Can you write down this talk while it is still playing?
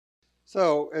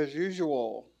So, as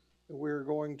usual, we're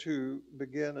going to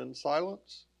begin in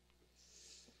silence.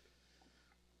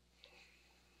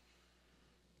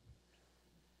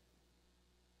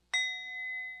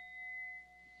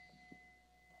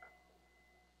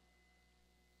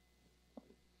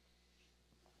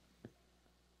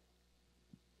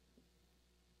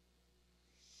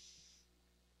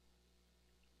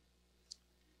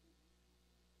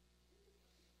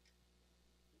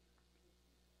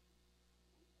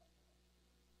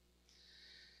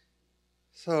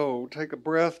 So, take a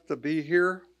breath to be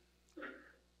here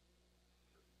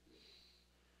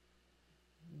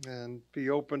and be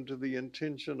open to the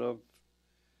intention of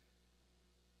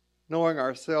knowing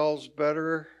ourselves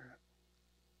better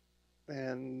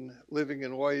and living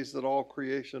in ways that all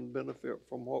creation benefit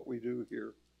from what we do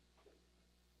here.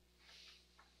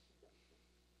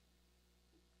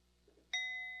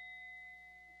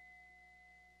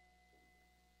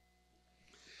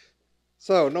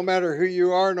 So, no matter who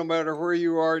you are, no matter where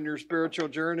you are in your spiritual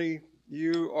journey,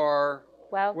 you are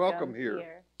welcome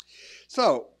here.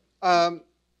 So,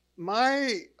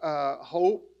 my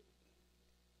hope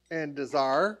and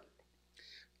desire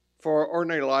for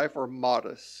ordinary life are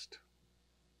modest.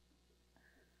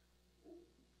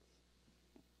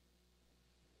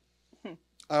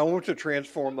 I want to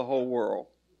transform the whole world.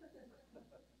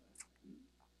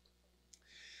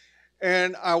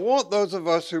 And I want those of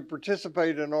us who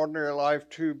participate in ordinary life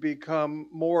to become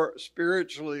more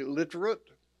spiritually literate.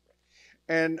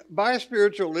 And by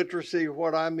spiritual literacy,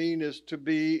 what I mean is to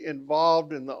be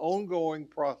involved in the ongoing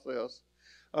process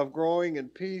of growing in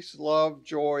peace, love,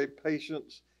 joy,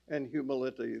 patience, and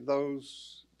humility,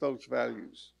 those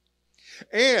values.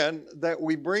 And that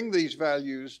we bring these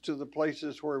values to the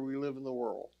places where we live in the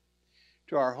world,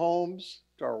 to our homes,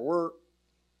 to our work,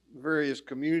 the various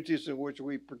communities in which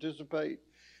we participate,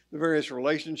 the various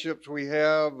relationships we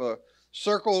have,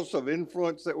 circles of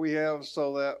influence that we have,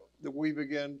 so that we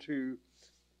begin to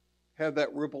have that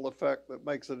ripple effect that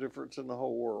makes a difference in the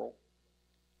whole world.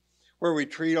 Where we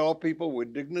treat all people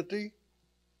with dignity,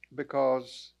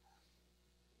 because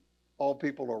all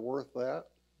people are worth that,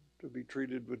 to be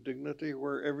treated with dignity,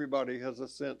 where everybody has a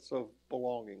sense of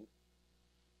belonging.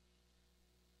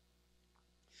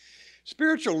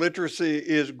 Spiritual literacy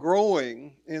is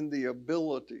growing in the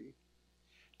ability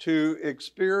to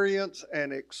experience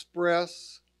and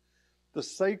express the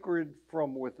sacred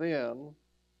from within,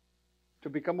 to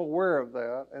become aware of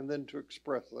that, and then to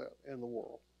express that in the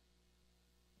world.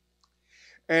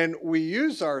 And we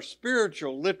use our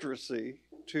spiritual literacy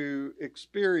to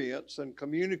experience and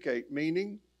communicate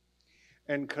meaning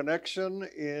and connection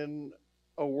in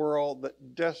a world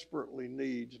that desperately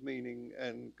needs meaning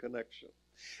and connection.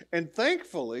 And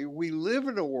thankfully, we live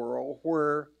in a world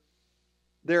where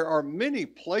there are many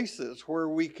places where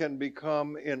we can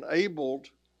become enabled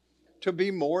to be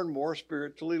more and more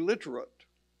spiritually literate.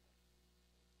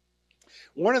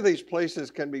 One of these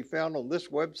places can be found on this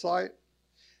website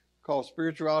called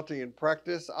Spirituality in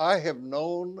Practice. I have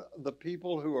known the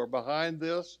people who are behind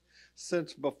this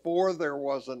since before there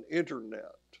was an internet.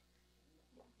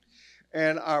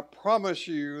 And I promise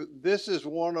you, this is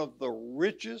one of the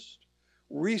richest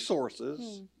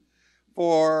resources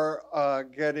for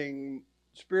getting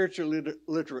spiritually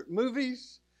literate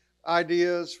movies,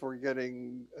 ideas, for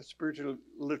getting spiritually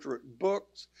literate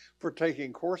books, for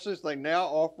taking courses. They now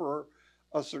offer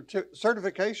a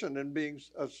certification in being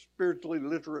a spiritually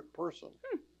literate person.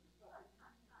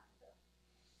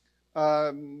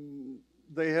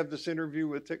 They have this interview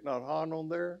with Thich Nhat Hanh on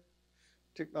there.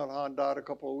 Thich Nhat Hanh died a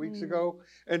couple of weeks ago.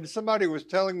 And somebody was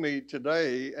telling me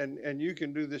today, and you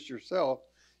can do this yourself,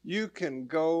 you can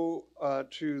go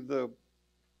to the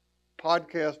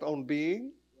podcast on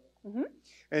Being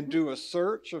and do a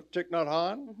search of Thich Nhat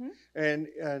Hanh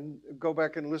and go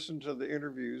back and listen to the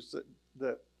interviews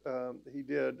that he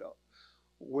did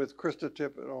with Krista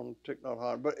Tippett on Thich Nhat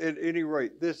Hanh. But at any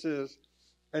rate, this is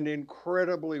an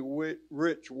incredibly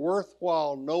rich,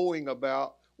 worthwhile knowing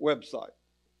about website.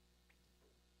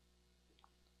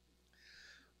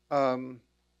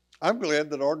 I'm glad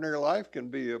that ordinary life can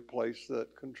be a place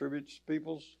that contributes to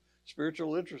people's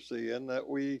spiritual literacy, and that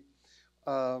we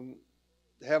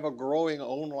have a growing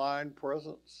online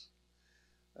presence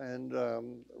and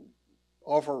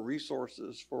offer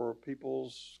resources for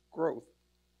people's growth.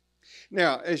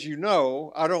 Now, as you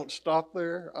know, I don't stop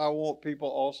there. I want people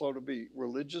also to be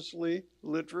religiously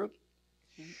literate.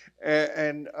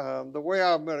 And the way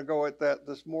I'm going to go at that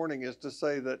this morning is to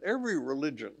say that every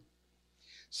religion,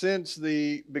 since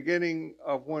the beginning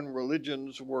of when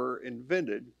religions were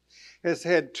invented, has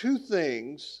had two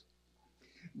things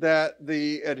that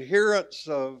the adherents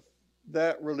of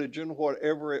that religion,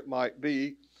 whatever it might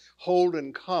be, hold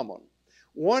in common.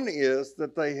 One is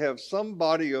that they have some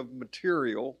body of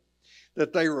material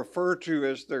that they refer to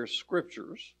as their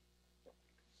scriptures.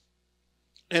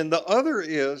 And the other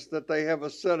is that they have a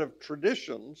set of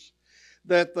traditions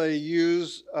that they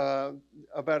use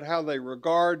about how they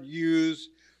regard, use,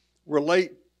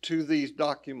 relate to these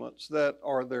documents that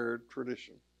are their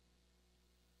tradition.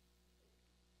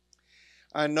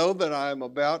 I know that I'm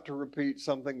about to repeat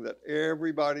something that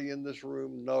everybody in this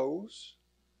room knows.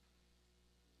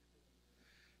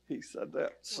 He said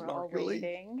that snarkily. We're all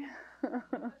waiting.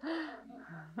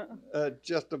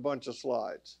 Just a bunch of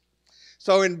slides.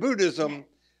 So in Buddhism,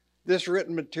 this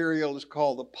written material is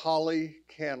called the Pali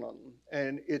Canon,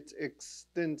 and it's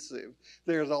extensive.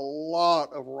 There's a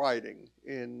lot of writing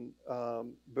in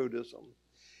Buddhism.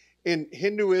 In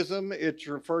Hinduism, it's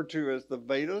referred to as the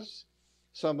Vedas.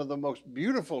 Some of the most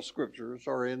beautiful scriptures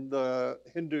are in the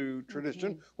Hindu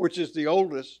tradition, which is the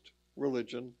oldest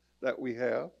religion that we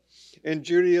have. In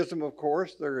Judaism, of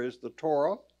course, there is the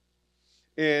Torah.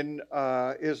 In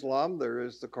Islam, there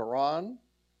is the Quran.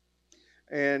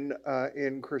 And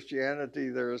in Christianity,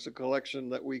 there is a collection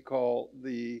that we call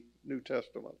the New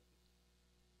Testament.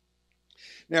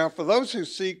 Now, for those who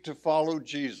seek to follow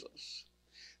Jesus,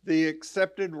 the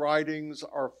accepted writings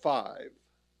are 5.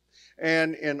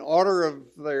 And in order of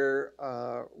their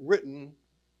written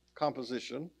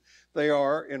composition, they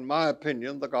are, in my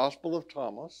opinion, the Gospel of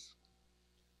Thomas,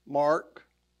 Mark,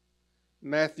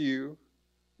 Matthew,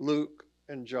 Luke,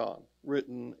 and John,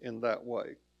 written in that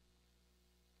way.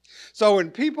 So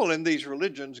when people in these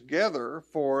religions gather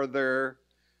for their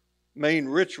main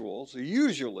rituals,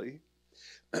 usually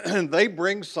they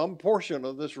bring some portion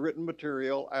of this written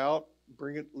material out,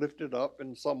 bring it, lift it up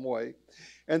in some way,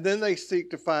 and then they seek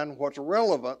to find what's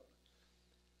relevant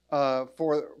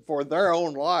for their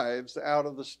own lives out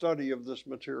of the study of this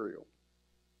material.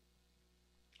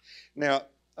 Now,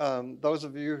 those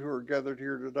of you who are gathered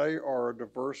here today are a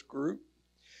diverse group.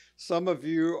 Some of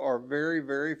you are very,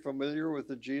 very familiar with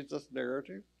the Jesus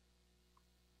narrative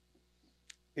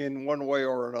in one way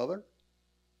or another.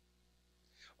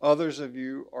 Others of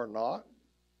you are not.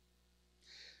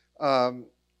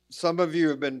 Some of you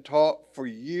have been taught for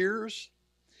years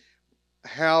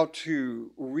how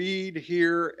to read,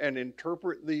 hear, and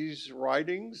interpret these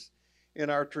writings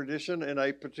in our tradition in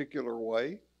a particular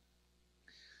way.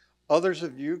 Others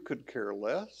of you could care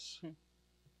less.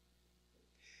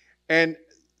 And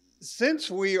since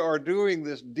we are doing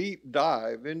this deep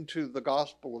dive into the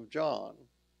Gospel of John,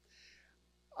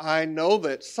 I know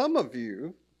that some of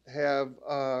you have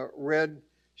read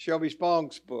Shelby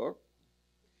Spong's book,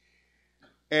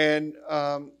 and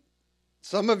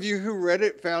some of you who read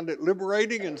it found it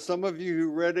liberating, and some of you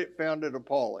who read it found it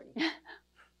appalling,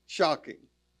 shocking.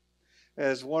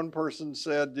 As one person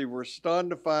said, they were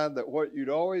stunned to find that what you'd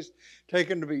always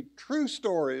taken to be true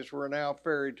stories were now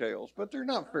fairy tales. But they're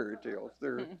not fairy tales,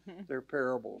 they're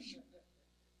parables.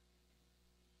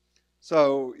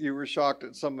 So you were shocked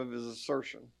at some of his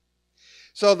assertion.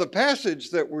 So the passage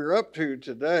that we're up to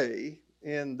today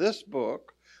in this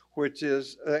book, which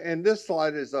is, and this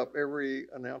slide is up every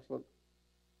announcement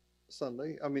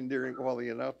Sunday, while the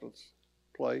announcements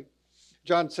play.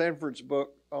 John Sanford's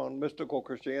book on mystical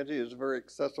Christianity is a very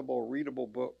accessible, readable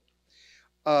book.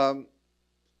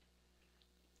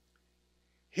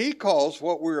 He calls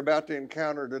what we're about to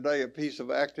encounter today a piece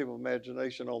of active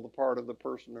imagination on the part of the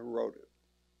person who wrote it.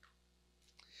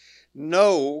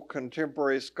 No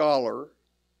contemporary scholar,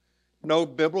 no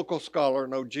biblical scholar,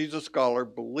 no Jesus scholar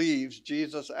believes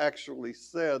Jesus actually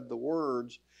said the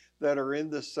words that are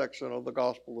in this section of the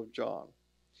Gospel of John.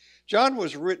 John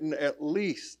was written at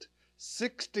least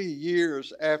 60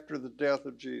 years after the death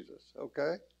of Jesus,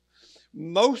 okay?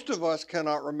 Most of us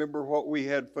cannot remember what we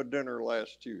had for dinner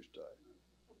last Tuesday.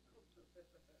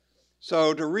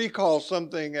 So to recall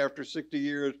something after 60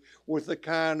 years with the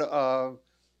kind of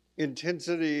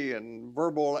intensity and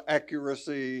verbal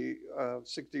accuracy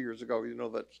 60 years ago,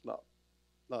 that's not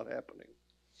happening.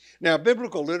 Now,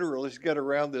 biblical literalists get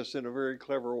around this in a very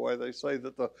clever way. They say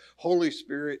that the Holy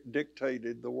Spirit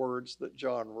dictated the words that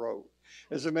John wrote.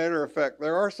 As a matter of fact,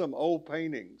 there are some old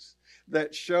paintings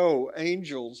that show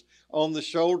angels on the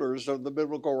shoulders of the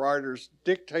biblical writers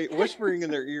whispering in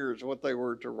their ears what they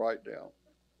were to write down.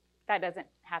 That doesn't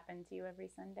happen to you every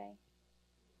Sunday?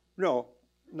 No.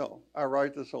 I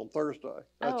write this on Thursday.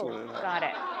 That's when it happens. Got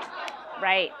it.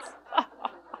 Right.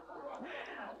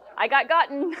 I got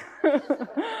gotten.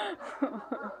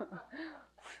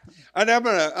 And I'm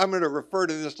gonna refer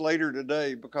to this later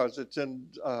today because it's in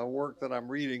work that I'm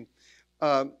reading.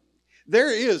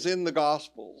 There is in the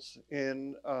Gospels,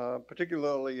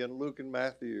 particularly in Luke and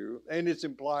Matthew, and it's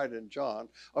implied in John,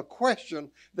 a question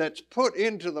that's put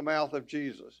into the mouth of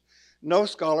Jesus. No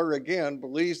scholar, again,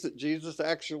 believes that Jesus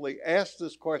actually asked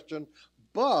this question,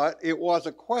 but it was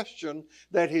a question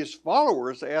that his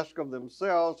followers asked of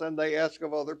themselves and they ask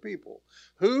of other people.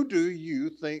 Who do you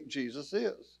think Jesus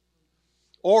is?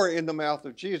 Or in the mouth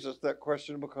of Jesus, that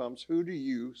question becomes, who do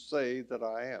you say that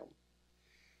I am?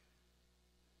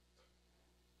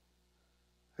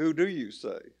 Who do you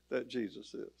say that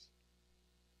Jesus is?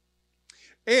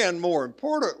 And more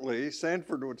importantly,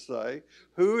 Sanford would say,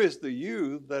 who is the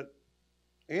you that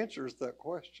answers that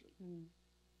question? Mm.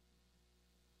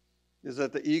 Is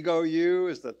that the ego you?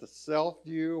 Is that the self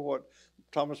you? What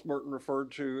Thomas Merton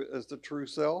referred to as the true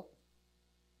self?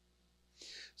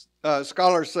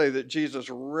 Scholars say that Jesus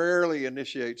rarely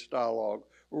initiates dialogue,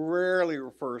 rarely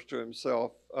refers to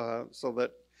himself, so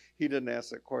that he didn't ask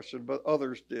that question, but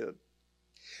others did.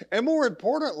 And more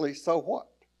importantly, so what?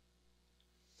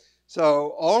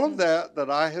 So all of that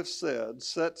I have said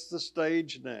sets the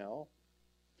stage now.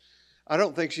 I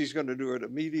don't think she's going to do it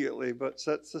immediately, but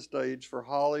sets the stage for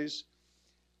Holly's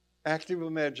active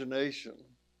imagination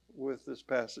with this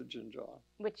passage in John.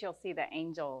 Which you'll see the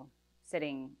angel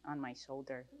sitting on my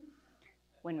shoulder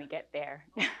when we get there.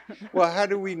 Well, how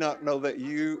do we not know that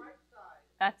you...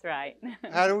 That's right.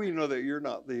 How do we know that you're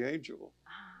not the angel?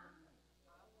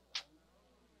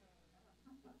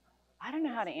 I don't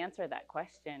know how to answer that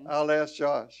question. I'll ask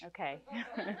Josh. Okay.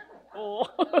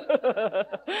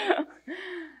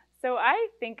 So I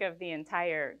think of the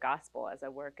entire gospel as a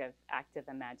work of active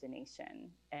imagination.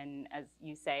 And as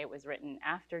you say, it was written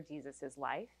after Jesus'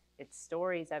 life. It's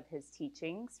stories of his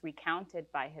teachings recounted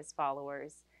by his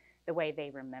followers the way they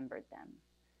remembered them.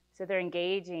 So they're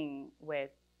engaging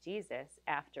with Jesus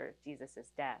after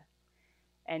Jesus' death.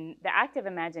 And the active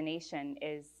imagination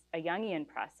is a Jungian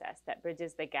process that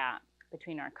bridges the gap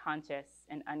between our conscious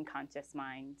and unconscious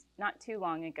mind. Not too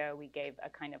long ago, we gave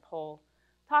a kind of whole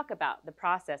talk about the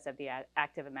process of the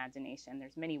active imagination.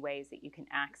 There's many ways that you can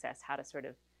access how to sort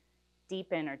of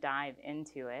deepen or dive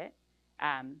into it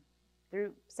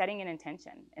through setting an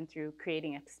intention and through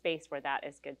creating a space where that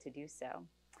is good to do so.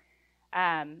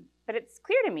 But it's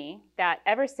clear to me that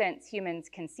ever since humans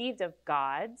conceived of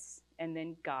gods and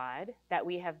then God, that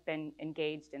we have been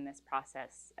engaged in this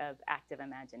process of active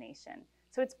imagination.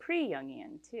 So it's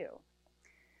pre-Jungian too.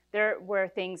 There were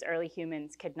things early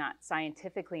humans could not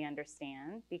scientifically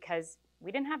understand because we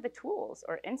didn't have the tools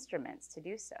or instruments to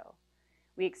do so.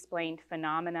 We explained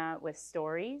phenomena with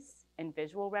stories and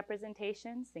visual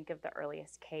representations. Think of the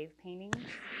earliest cave paintings.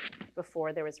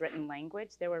 Before there was written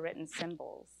language, there were written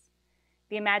symbols.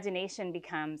 The imagination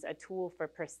becomes a tool for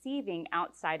perceiving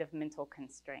outside of mental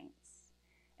constraints.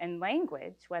 And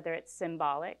language, whether it's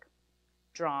symbolic,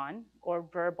 drawn, or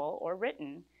verbal, or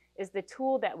written, is the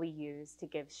tool that we use to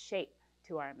give shape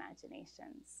to our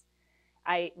imaginations.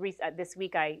 This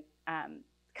week I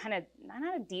kind of,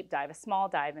 not a deep dive, a small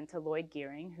dive into Lloyd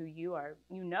Gearing, who you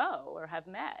know or have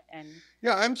met. And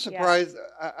yeah, I'm surprised.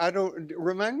 Yeah. I don't,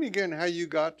 remind me again how you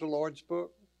got to Lloyd's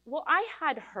book. Well, I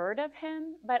had heard of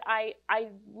him, but I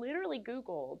literally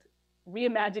Googled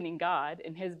Reimagining God,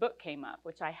 and his book came up,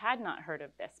 which I had not heard of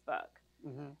this book.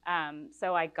 Mm-hmm.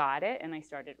 So I got it, and I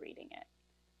started reading it.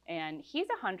 And he's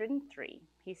 103.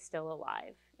 He's still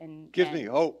alive. Gives me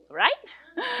hope. Right?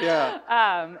 Yeah.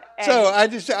 So I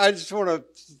just want to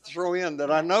throw in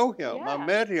that I know him. Yeah. I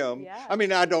met him. Yeah. I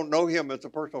mean, I don't know him as a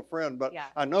personal friend, but yeah.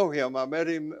 I know him. I met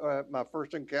him at my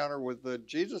first encounter with the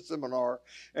Jesus Seminar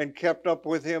and kept up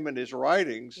with him in his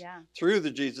writings through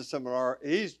the Jesus Seminar.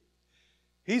 He's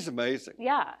amazing.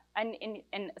 Yeah. And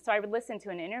so I would listen to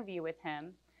an interview with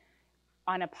him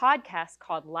on a podcast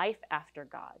called Life After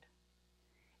God.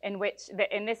 In which,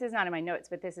 and this is not in my notes,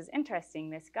 but this is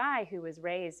interesting, this guy who was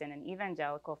raised in an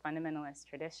evangelical fundamentalist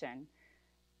tradition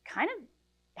kind of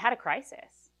had a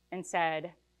crisis and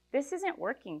said, this isn't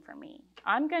working for me.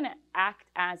 I'm going to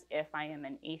act as if I am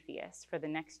an atheist for the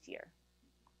next year.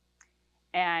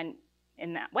 And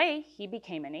in that way, he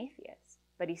became an atheist,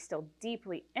 but he's still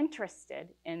deeply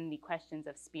interested in the questions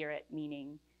of spirit,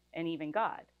 meaning, and even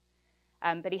God.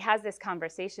 But he has this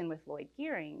conversation with Lloyd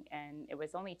Gearing, and it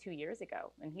was only 2 years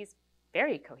ago, and he's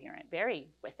very coherent, very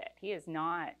with it. He is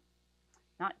not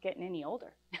getting any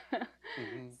older.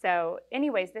 Mm-hmm. So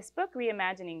anyways, this book,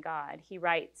 Reimagining God, he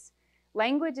writes,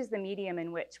 language is the medium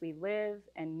in which we live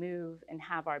and move and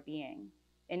have our being.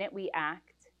 In it we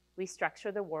act, we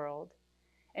structure the world,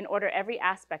 and order every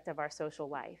aspect of our social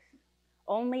life.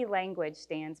 Only language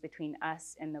stands between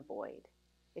us and the void.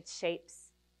 It shapes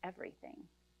everything.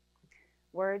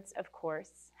 Words, of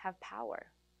course, have power.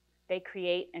 They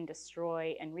create and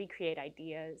destroy and recreate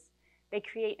ideas. They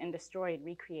create and destroy and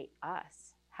recreate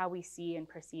us, how we see and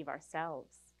perceive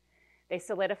ourselves. They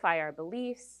solidify our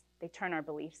beliefs. They turn our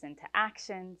beliefs into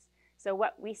actions. So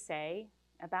what we say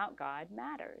about God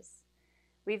matters.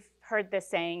 We've heard this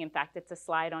saying, in fact, it's a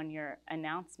slide on your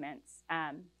announcements,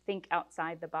 think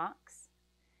outside the box.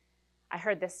 I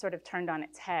heard this sort of turned on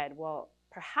its head. Well,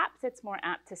 perhaps it's more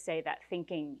apt to say that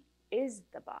thinking is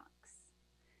the box.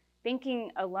 Thinking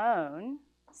alone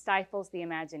stifles the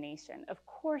imagination. Of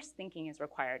course, thinking is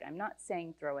required. I'm not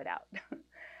saying throw it out.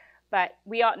 But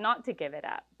we ought not to give it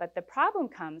up. But the problem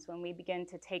comes when we begin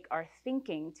to take our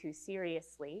thinking too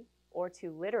seriously or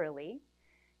too literally,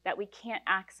 that we can't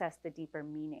access the deeper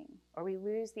meaning, or we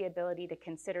lose the ability to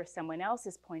consider someone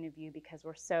else's point of view because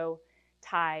we're so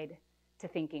tied to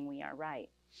thinking we are right.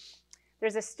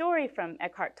 There's a story from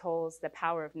Eckhart Tolle's The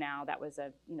Power of Now that was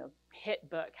a hit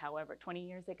book, however, 20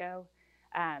 years ago,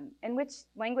 in which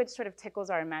language sort of tickles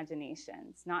our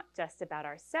imaginations, not just about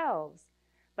ourselves,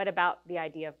 but about the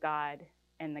idea of God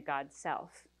and the God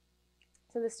self.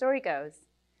 So the story goes,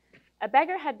 a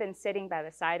beggar had been sitting by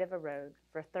the side of a road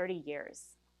for 30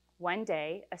 years. One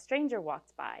day, a stranger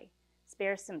walked by.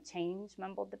 Spare some change,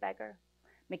 mumbled the beggar,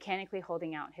 mechanically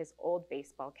holding out his old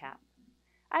baseball cap.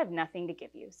 I have nothing to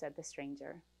give you, said the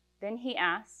stranger. Then he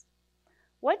asked,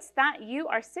 what's that you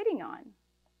are sitting on?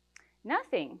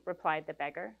 Nothing, replied the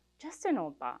beggar, just an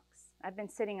old box. I've been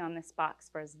sitting on this box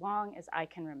for as long as I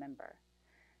can remember.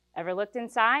 Ever looked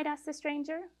inside? Asked the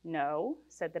stranger. No,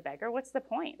 said the beggar. What's the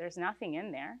point? There's nothing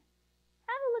in there.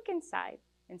 Have a look inside,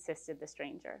 insisted the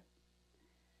stranger.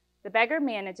 The beggar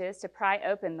manages to pry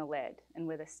open the lid, and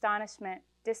with astonishment,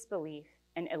 disbelief,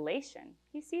 and elation,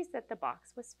 he sees that the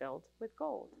box was filled with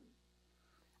gold.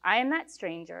 I am that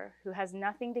stranger who has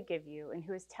nothing to give you and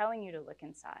who is telling you to look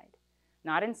inside.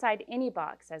 Not inside any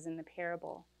box as in the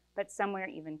parable, but somewhere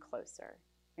even closer,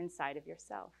 inside of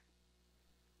yourself.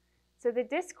 So the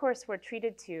discourse we're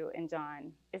treated to in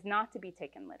John is not to be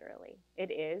taken literally.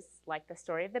 It is, like the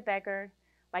story of the beggar,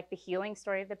 like the healing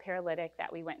story of the paralytic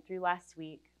that we went through last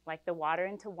week, like the water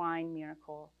into wine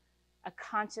miracle, a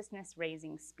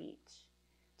consciousness-raising speech.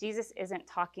 Jesus isn't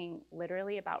talking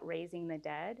literally about raising the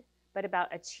dead, but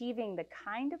about achieving the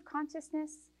kind of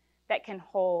consciousness that can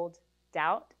hold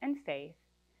doubt and faith,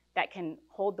 that can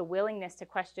hold the willingness to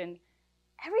question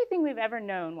everything we've ever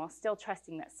known while still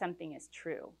trusting that something is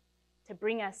true, to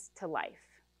bring us to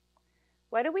life.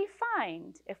 What do we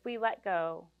find if we let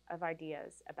go of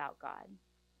ideas about God?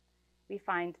 We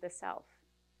find the self.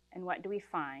 And what do we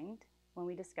find when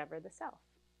we discover the self?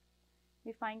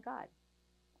 We find God.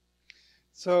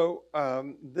 So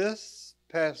this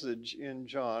passage in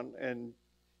John, and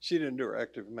she didn't do her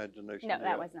active imagination. No, yet.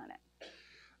 that was not it.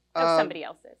 That was somebody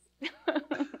else's.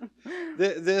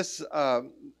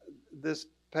 This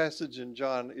passage in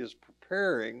John is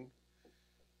preparing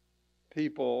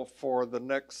people for the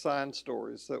next sign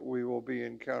stories that we will be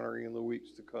encountering in the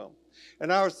weeks to come.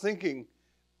 And I was thinking,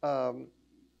 there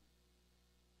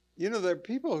are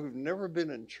people who've never been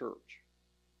in church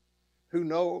who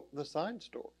know the sign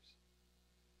stories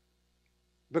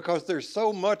because they're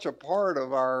so much a part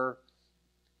of our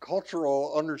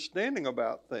cultural understanding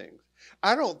about things.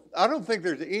 I don't think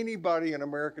there's anybody in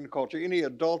American culture, any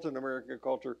adult in American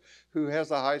culture who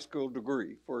has a high school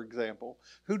degree, for example,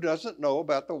 who doesn't know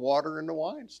about the water and the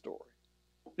wine story.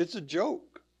 It's a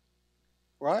joke,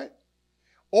 right?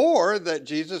 Or that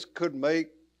Jesus could make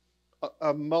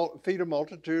feed a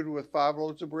multitude with 5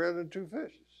 loaves of bread and 2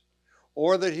 fishes.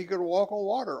 Or that he could walk on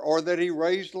water. Or that he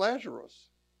raised Lazarus.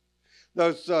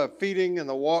 Those feeding and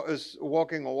the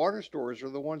walking on water stories are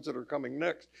the ones that are coming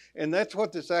next. And that's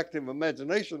what this active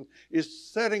imagination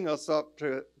is setting us up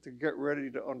to get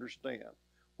ready to understand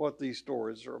what these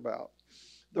stories are about.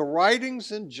 The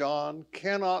writings in John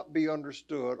cannot be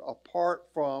understood apart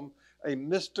from a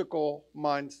mystical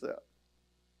mindset.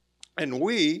 And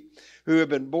we, who have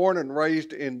been born and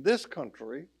raised in this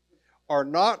country, are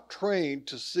not trained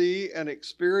to see and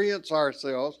experience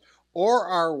ourselves or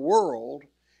our world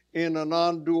in a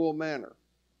non-dual manner.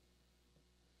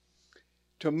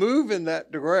 To move in that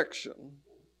direction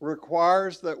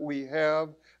requires that we have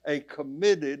a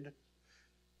committed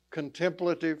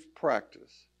contemplative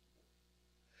practice.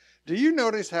 Do you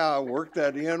notice how I work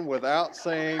that in without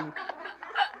saying?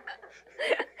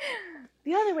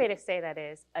 The other way to say that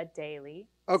is a daily.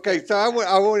 Okay, so I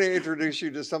want to introduce you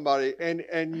to somebody,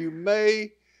 and you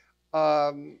may,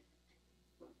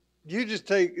 you just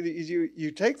take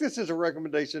this as a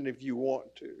recommendation if you want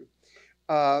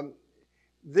to.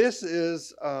 This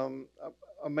is a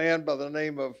man by the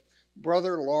name of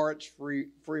Brother Lawrence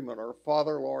Freeman, or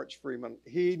Father Lawrence Freeman.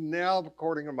 He now,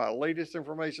 according to my latest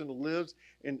information, lives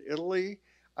in Italy,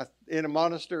 in a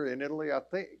monastery in Italy. I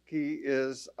think he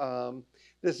is,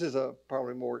 this is a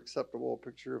probably more acceptable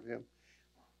picture of him.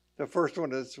 The first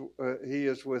one is, he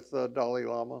is with Dalai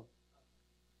Lama,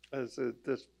 as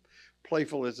this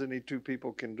playful as any two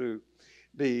people can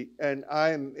be. And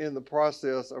I'm in the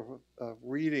process of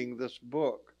reading this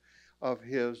book of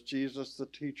his, Jesus the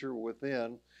Teacher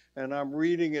Within. And I'm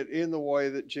reading it in the way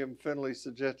that Jim Finley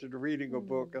suggested reading a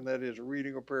book, and that is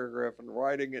reading a paragraph and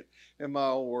writing it in my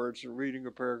own words, and reading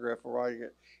a paragraph and writing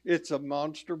it. It's a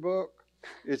monster book.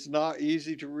 It's not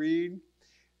easy to read.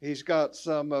 He's got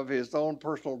some of his own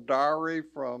personal diary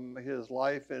from his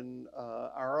life in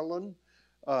Ireland,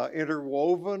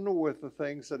 interwoven with the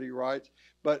things that he writes.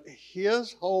 But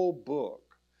his whole book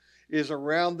is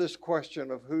around this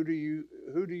question of who do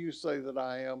you say that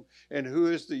I am, and who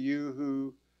is the you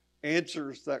who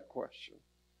answers that question.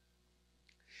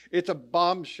 It's a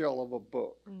bombshell of a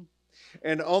book.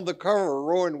 And on the cover,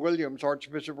 Rowan Williams,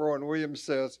 Archbishop Rowan Williams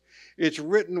says, it's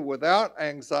written without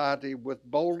anxiety, with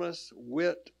boldness,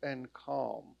 wit, and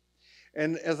calm.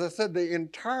 And as I said, the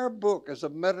entire book is a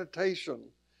meditation,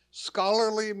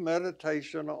 scholarly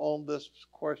meditation on this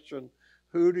question,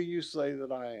 who do you say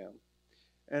that I am?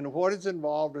 And what is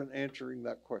involved in answering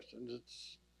that question?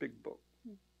 It's a big book.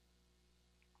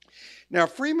 Now,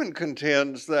 Freeman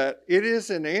contends that it is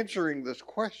in answering this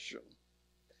question,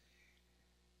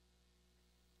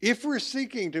 if we're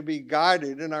seeking to be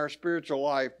guided in our spiritual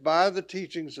life by the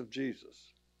teachings of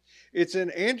Jesus, it's in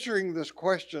answering this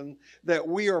question that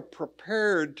we are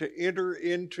prepared to enter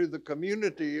into the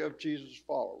community of Jesus'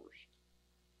 followers.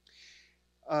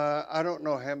 I don't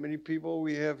know how many people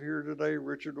we have here today.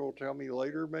 Richard will tell me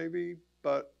later maybe,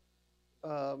 but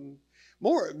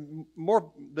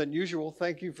more than usual,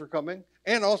 thank you for coming.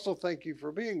 And also thank you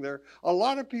for being there. A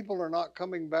lot of people are not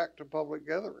coming back to public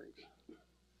gatherings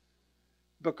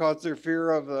because they're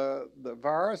fear of the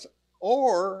virus,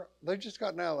 or they've just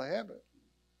gotten out of the habit.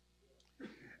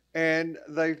 And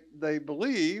they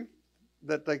believe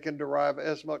that they can derive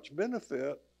as much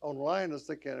benefit online as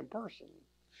they can in person.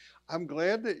 I'm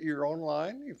glad that you're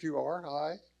online. If you are,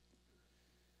 hi.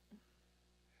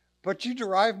 But you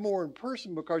derive more in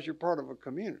person because you're part of a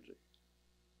community.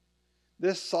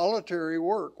 This solitary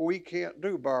work we can't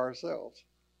do by ourselves.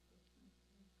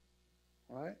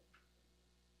 Right?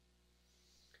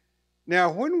 Now,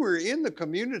 when we're in the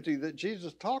community that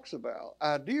Jesus talks about,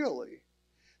 ideally,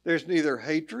 there's neither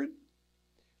hatred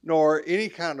nor any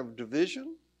kind of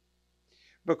division,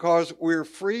 because we're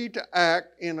free to act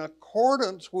in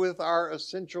accordance with our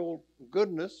essential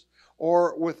goodness,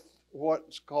 or with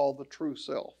what's called the true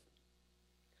self.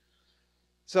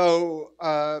 So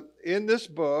in this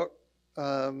book,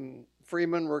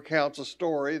 Freeman recounts a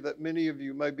story that many of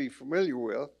you may be familiar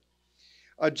with.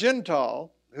 A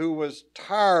Gentile who was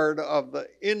tired of the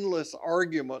endless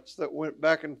arguments that went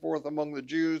back and forth among the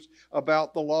Jews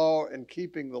about the law and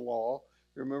keeping the law.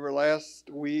 Remember last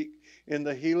week in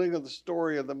the healing of the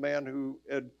story of the man who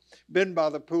had been by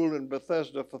the pool in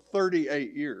Bethesda for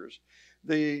 38 years.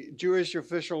 The Jewish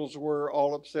officials were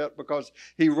all upset because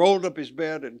he rolled up his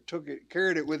bed and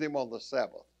carried it with him on the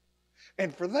Sabbath.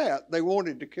 And for that, they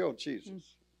wanted to kill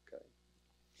Jesus. Okay.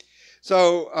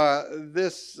 So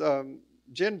this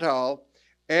Gentile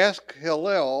asked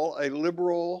Hillel, a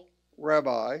liberal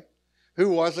rabbi who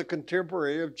was a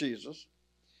contemporary of Jesus,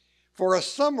 for a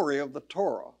summary of the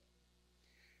Torah.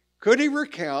 Could he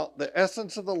recount the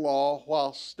essence of the law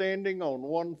while standing on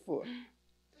one foot?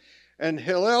 And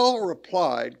Hillel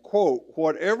replied, quote,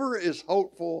 whatever is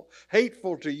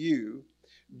hateful to you,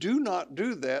 do not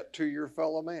do that to your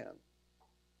fellow man.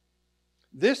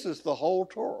 This is the whole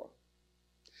Torah.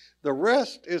 The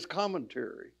rest is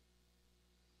commentary.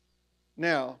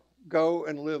 Now, go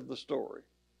and live the story.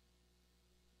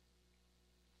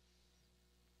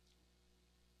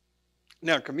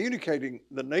 Now, communicating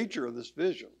the nature of this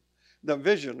vision, the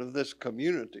vision of this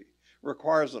community,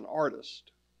 requires an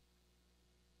artist.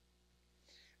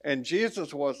 And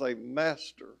Jesus was a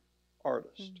master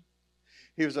artist.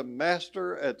 He was a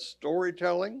master at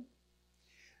storytelling.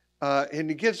 And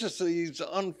he gives us these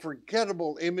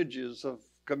unforgettable images of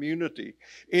community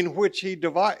in which he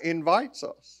invites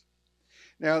us.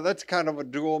 Now, that's kind of a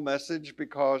dual message,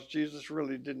 because Jesus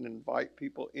really didn't invite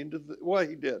people into well,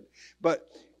 he did. But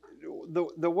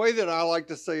the way that I like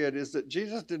to say it is that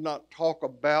Jesus did not talk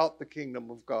about the kingdom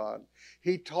of God.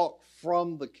 He talked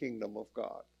from the kingdom of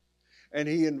God. And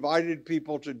he invited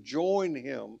people to join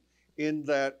him in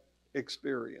that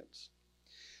experience.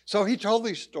 So he told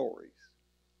these stories.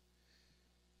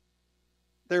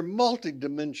 They're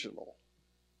multidimensional.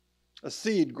 A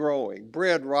seed growing,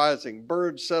 bread rising,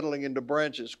 birds settling into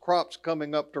branches, crops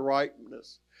coming up to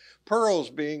ripeness, pearls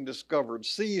being discovered,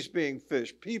 seas being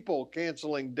fished, people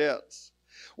canceling debts,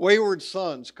 wayward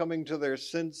sons coming to their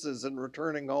senses and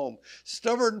returning home,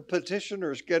 stubborn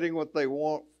petitioners getting what they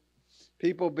want,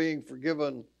 people being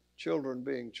forgiven, children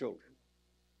being children.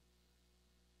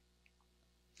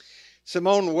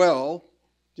 Simone Weil,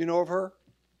 do you know of her?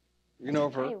 You know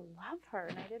of her? I love her,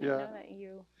 and I didn't know that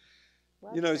you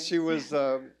loved You know, her.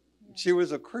 she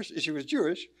was a Christian. She was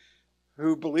Jewish,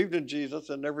 who believed in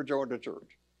Jesus and never joined a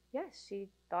church. Yes, she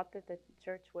thought that the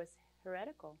church was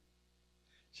heretical.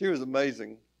 She was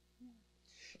amazing.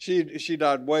 She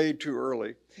died way too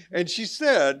early. And she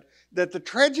said that the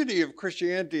tragedy of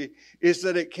Christianity is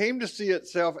that it came to see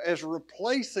itself as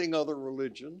replacing other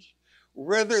religions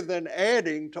rather than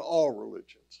adding to all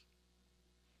religions.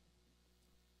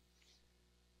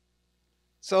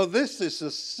 So this is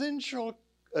essential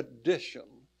addition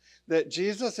that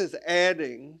Jesus is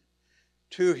adding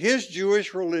to his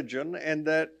Jewish religion, and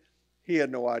that he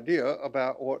had no idea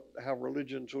about how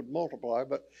religions would multiply,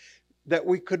 but that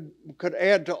we could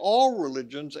add to all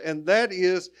religions, and that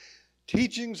is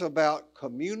teachings about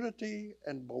community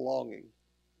and belonging.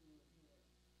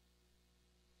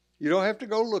 You don't have to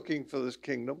go looking for this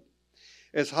kingdom.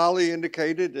 As Holly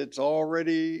indicated, it's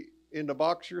already in the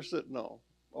box you're sitting on,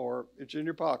 or it's in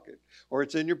your pocket, or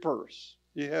it's in your purse.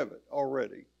 You have it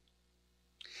already.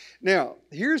 Now,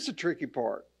 here's the tricky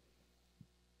part.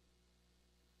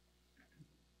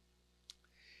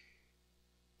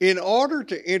 In order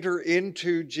to enter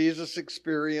into Jesus'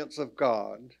 experience of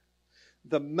God,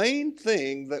 the main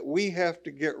thing that we have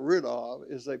to get rid of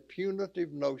is a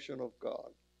punitive notion of God.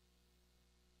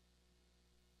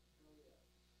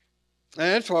 And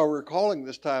that's why we're calling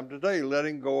this time today,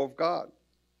 Letting Go of God.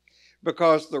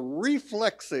 Because the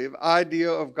reflexive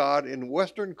idea of God in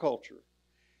Western culture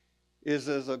is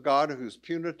as a God who's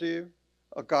punitive,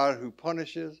 a God who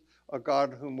punishes, a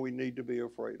God whom we need to be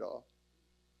afraid of.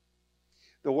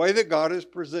 The way that God is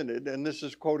presented, and this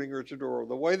is quoting Richard Rohr,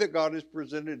 the way that God is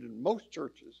presented in most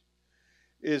churches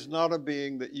is not a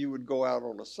being that you would go out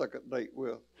on a second date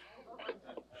with.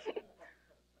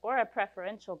 Or a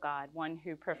preferential God, one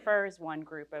who prefers one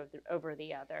group over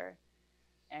the other,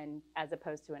 and as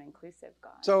opposed to an inclusive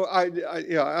God. So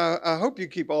I hope you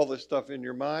keep all this stuff in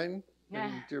your mind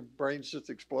and your brains just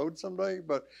explode someday.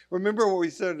 But remember what we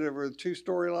said, there were two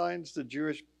storylines: the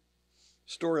Jewish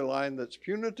storyline that's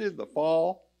punitive, the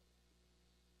fall.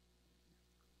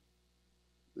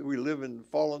 We live in a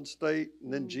fallen state,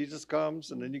 and then Jesus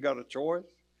comes, and then you got a choice,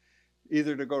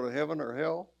 either to go to heaven or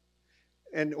hell.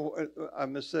 And I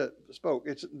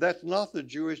misspoke. That's not the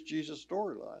Jewish Jesus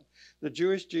storyline. The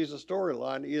Jewish Jesus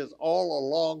storyline is all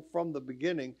along from the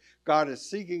beginning, God is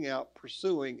seeking out,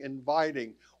 pursuing,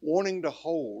 inviting, wanting to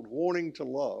hold, wanting to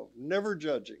love, never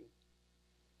judging.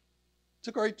 It's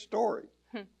a great story.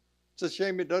 It's a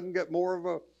shame it doesn't get more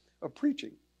of a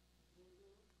preaching.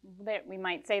 We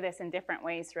might say this in different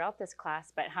ways throughout this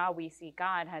class, but how we see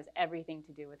God has everything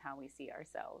to do with how we see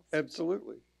ourselves.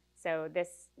 Absolutely. So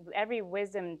every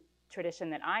wisdom tradition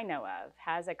that I know of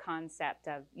has a concept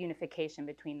of unification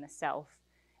between the self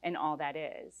and all that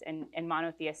is. And in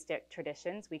monotheistic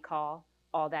traditions, we call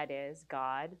all that is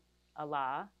God,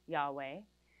 Allah, Yahweh.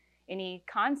 Any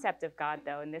concept of God,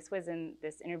 though, and this was in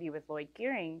this interview with Lloyd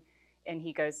Geering, and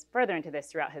he goes further into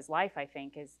this throughout his life, I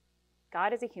think, is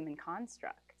God is a human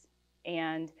construct.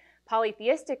 And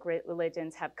polytheistic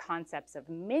religions have concepts of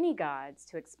many gods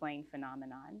to explain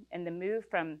phenomenon. And the move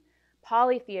from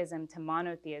polytheism to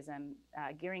monotheism,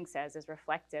 Geering says, is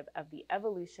reflective of the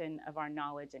evolution of our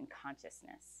knowledge and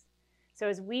consciousness. So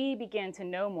as we begin to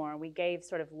know more, we gave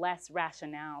sort of less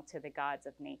rationale to the gods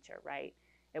of nature, right?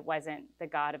 It wasn't the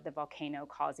god of the volcano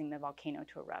causing the volcano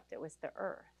to erupt. It was the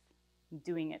earth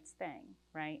doing its thing,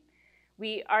 right?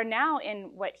 We are now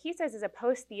in what he says is a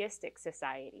post-theistic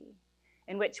society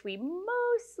in which we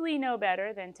mostly know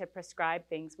better than to prescribe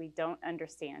things we don't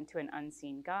understand to an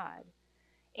unseen God.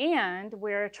 And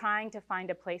we're trying to find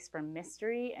a place for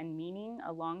mystery and meaning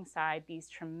alongside these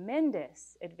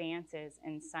tremendous advances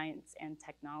in science and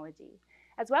technology,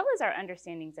 as well as our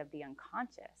understandings of the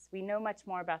unconscious. We know much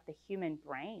more about the human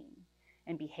brain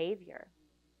and behavior.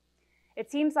 It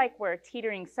seems like we're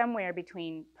teetering somewhere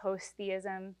between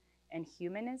post-theism and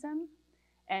humanism.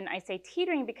 And I say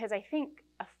teetering because I think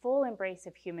a full embrace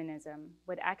of humanism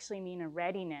would actually mean a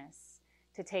readiness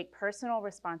to take personal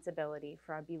responsibility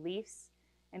for our beliefs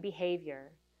and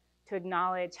behavior, to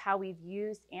acknowledge how we've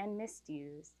used and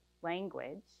misused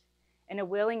language, and a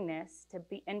willingness to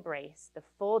embrace the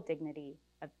full dignity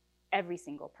of every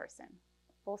single person.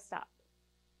 Full stop.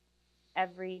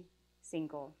 Every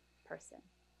single person.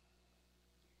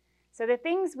 So the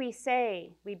things we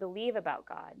say we believe about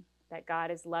God, that God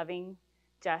is loving,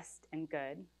 just, and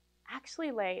good,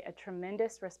 actually lay a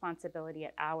tremendous responsibility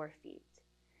at our feet.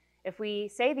 If we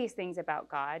say these things about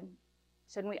God,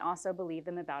 shouldn't we also believe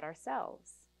them about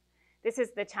ourselves? This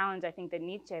is the challenge I think that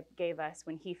Nietzsche gave us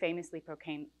when he famously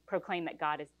proclaimed that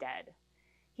God is dead.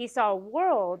 He saw a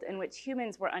world in which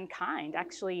humans were unkind,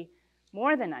 actually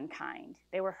more than unkind.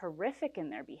 They were horrific in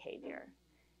their behavior.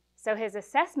 So his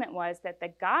assessment was that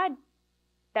the God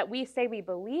that we say we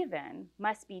believe in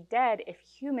must be dead if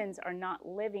humans are not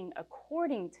living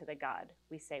according to the God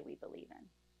we say we believe in.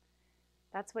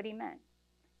 That's what he meant.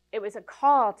 It was a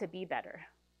call to be better.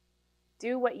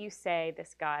 Do what you say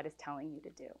this God is telling you to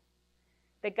do.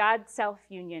 The God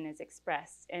self-union is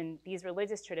expressed in these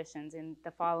religious traditions in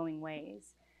the following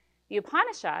ways. The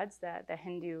Upanishads, the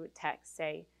Hindu texts,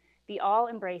 say, the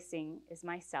all-embracing is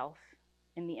myself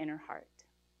in the inner heart.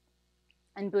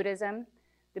 In Buddhism,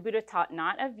 the Buddha taught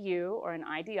not a view or an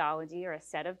ideology or a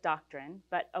set of doctrine,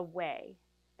 but a way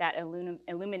that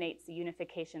illuminates the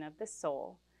unification of the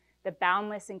soul, the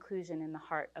boundless inclusion in the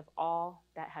heart of all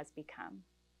that has become.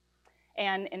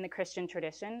 And in the Christian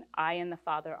tradition, I and the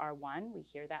Father are one. We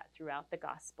hear that throughout the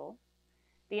gospel.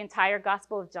 The entire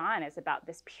Gospel of John is about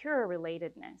this pure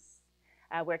relatedness,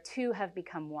 where two have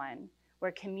become one,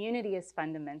 where community is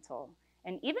fundamental.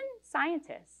 And even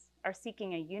scientists are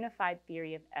seeking a unified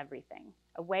theory of everything,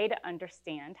 a way to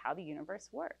understand how the universe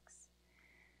works.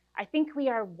 I think we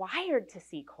are wired to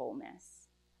seek wholeness.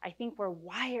 I think we're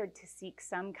wired to seek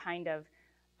some kind of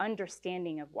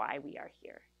understanding of why we are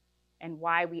here and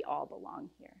why we all belong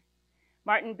here.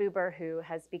 Martin Buber, who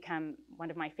has become one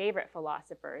of my favorite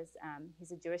philosophers,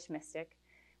 he's a Jewish mystic,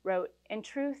 wrote, "In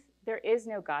truth, there is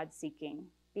no God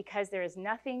seeking, because there is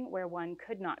nothing where one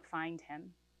could not find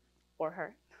him or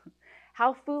her.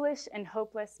 How foolish and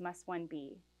hopeless must one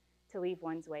be to leave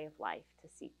one's way of life to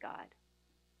seek God."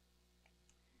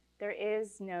 There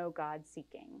is no God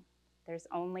seeking. There's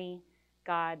only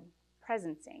God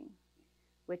presencing,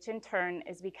 which in turn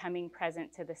is becoming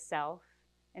present to the self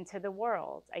and to the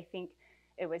world. I think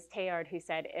it was Teilhard who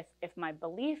said, if my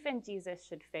belief in Jesus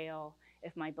should fail,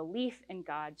 if my belief in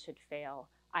God should fail,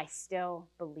 I still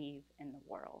believe in the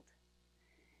world.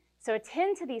 So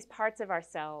attend to these parts of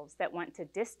ourselves that want to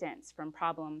distance from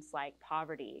problems like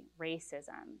poverty,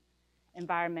 racism,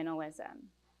 environmentalism.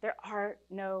 There are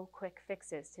no quick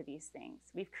fixes to these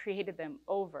things. We've created them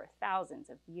over thousands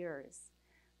of years,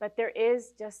 but there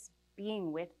is just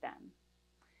being with them.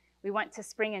 We want to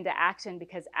spring into action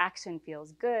because action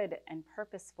feels good and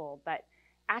purposeful, but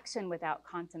action without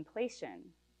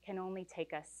contemplation can only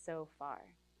take us so far.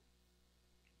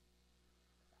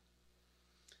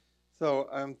 So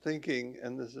I'm thinking,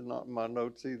 and this is not in my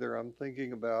notes either, I'm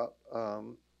thinking about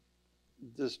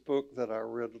this book that I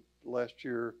read last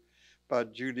year by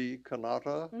Judy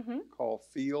Kanata called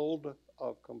Field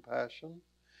of Compassion,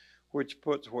 which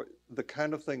puts the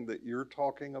kind of thing that you're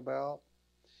talking about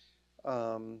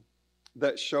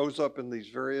that shows up in these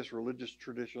various religious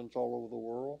traditions all over the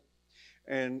world.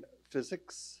 And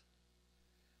physics,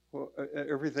 well,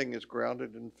 everything is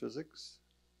grounded in physics.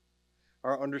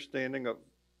 Our understanding of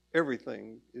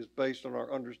everything is based on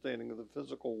our understanding of the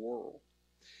physical world.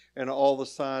 And all the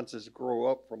sciences grow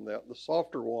up from that. The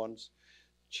softer ones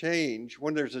change.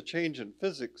 When there's a change in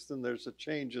physics, then there's a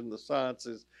change in the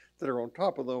sciences that are on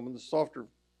top of them, and the softer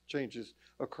changes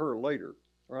occur later,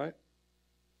 right?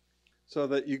 So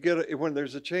that you get, when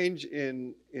there's a change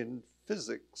in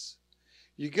physics,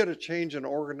 you get a change in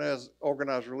organized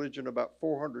religion about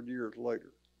 400 years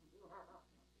later.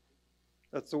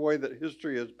 That's the way that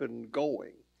history has been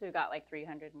going. So we've got like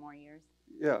 300 more years.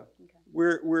 Yeah.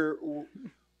 Okay.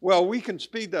 Well, we can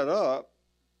speed that up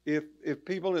if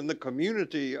people in the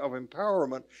community of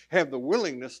empowerment have the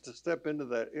willingness to step into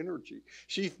that energy.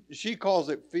 She calls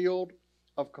it Field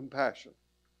of Compassion.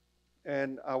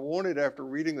 And I wanted, after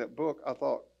reading that book, I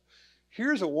thought,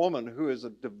 here's a woman who is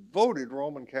a devoted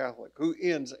Roman Catholic who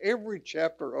ends every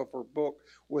chapter of her book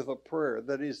with a prayer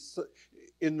that is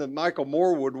in the Michael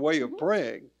Morwood way of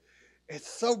praying. It's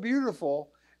so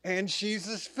beautiful. And she's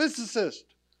a physicist.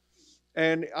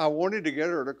 And I wanted to get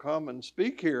her to come and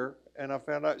speak here, and I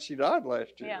found out she died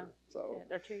last year. Yeah. So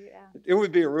they're true, yeah. It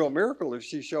would be a real miracle if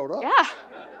she showed up. Yeah.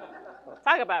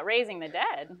 Talk about raising the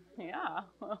dead. Yeah.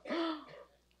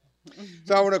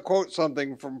 So I want to quote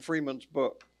something from Freeman's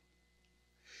book.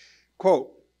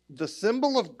 Quote, "The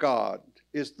symbol of God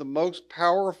is the most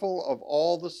powerful of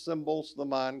all the symbols the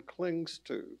mind clings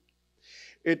to.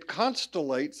 It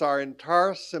constellates our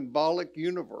entire symbolic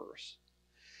universe.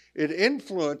 It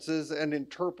influences and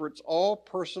interprets all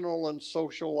personal and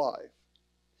social life.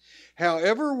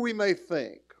 However we may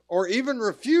think, or even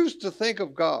refuse to think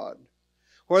of God,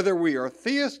 whether we are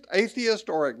theist, atheist,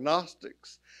 or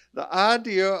agnostics, the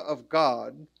idea of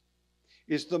God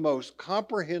is the most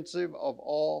comprehensive of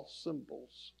all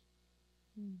symbols.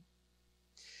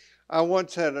 I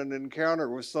once had an encounter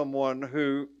with someone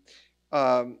who,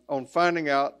 on finding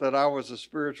out that I was a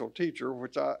spiritual teacher,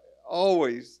 which I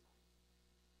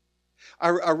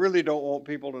really don't want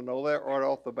people to know that right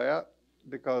off the bat,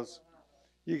 because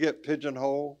you get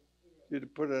pigeonholed, you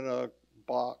put in a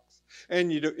box,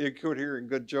 and you quit hearing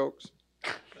good jokes.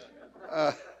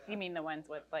 You mean the ones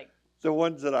with like the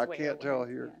ones that I can't tell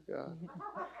here? Yeah.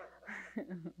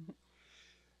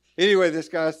 Anyway, this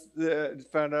guy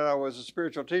found out I was a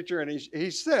spiritual teacher, and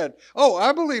he said, "Oh,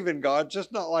 I believe in God,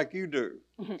 just not like you do."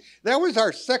 That was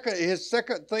his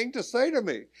second thing to say to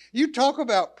me. You talk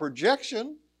about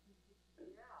projection.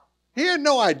 He had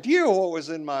no idea what was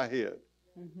in my head.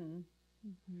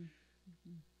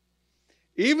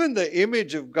 Even the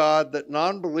image of God that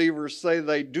non-believers say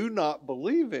they do not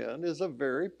believe in is a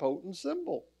very potent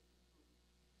symbol.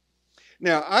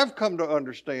 Now, I've come to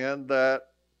understand that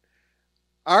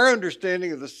our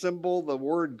understanding of the symbol the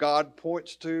word God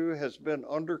points to has been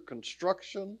under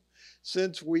construction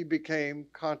since we became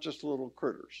conscious little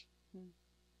critters.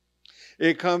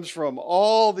 It comes from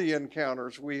all the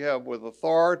encounters we have with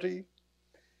authority,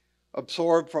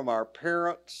 absorbed from our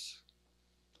parents,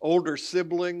 older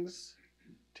siblings,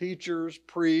 teachers,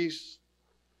 priests,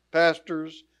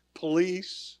 pastors,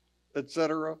 police,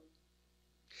 etc.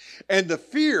 And the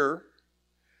fear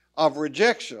of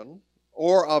rejection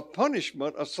or of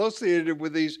punishment associated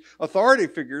with these authority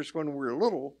figures when we're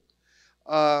little,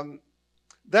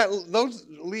 those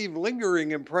leave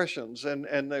lingering impressions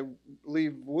and they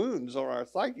leave wounds on our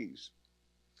psyches.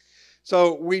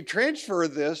 So we transfer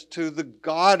this to the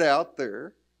God out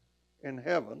there in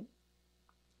heaven.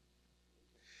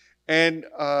 And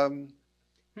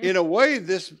in a way,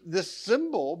 this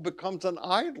symbol becomes an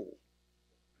idol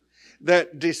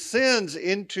that descends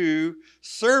into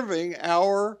serving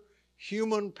our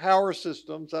human power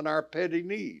systems and our petty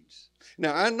needs.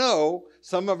 Now, I know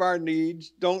some of our needs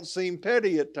don't seem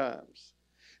petty at times,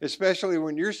 especially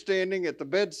when you're standing at the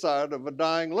bedside of a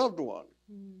dying loved one,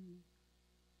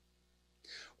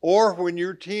 or when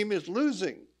your team is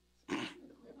losing,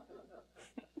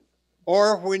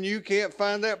 or when you can't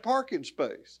find that parking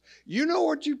space. You know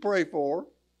what you pray for.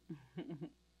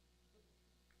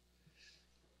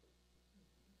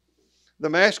 The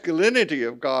masculinity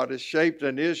of God is shaped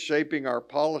and is shaping our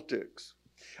politics.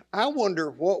 I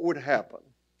wonder what would happen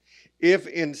if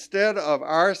instead of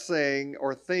our saying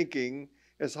or thinking,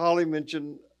 as Holly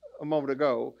mentioned a moment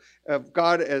ago, of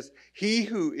God as He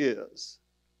who is.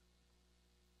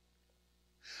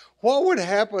 What would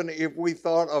happen if we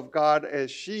thought of God as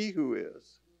she who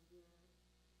is?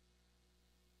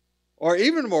 Or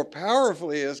even more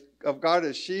powerfully, as of God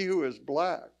as she who is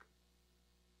black.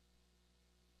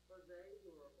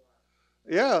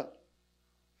 Yeah.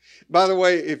 By the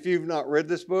way, if you've not read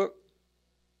this book,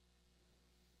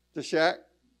 The Shack,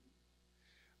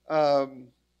 I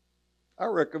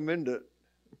recommend it.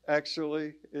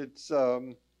 Actually, it's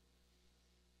got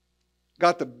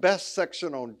the best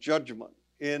section on judgment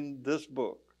in this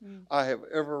book I have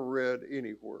ever read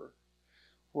anywhere.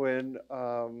 When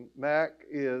Mac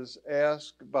is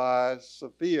asked by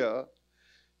Sophia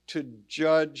to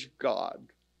judge God.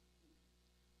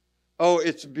 Oh,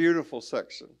 it's a beautiful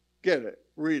section. Get it,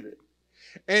 read it.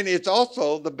 And it's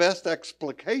also the best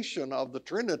explication of the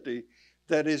Trinity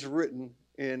that is written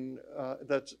in,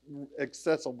 that's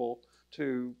accessible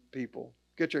to people.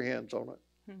 Get your hands on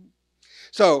it.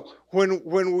 So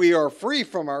when we are free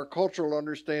from our cultural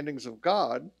understandings of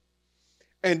God,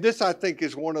 and this I think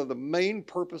is one of the main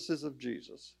purposes of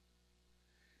Jesus.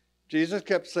 Jesus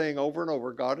kept saying over and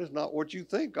over, God is not what you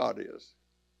think God is.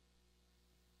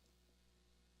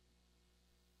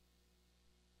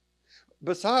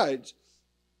 Besides,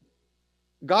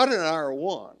 God and I are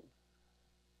one.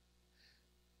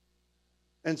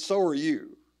 And so are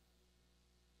you.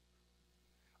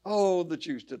 Oh, the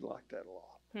Jews didn't like that a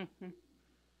lot.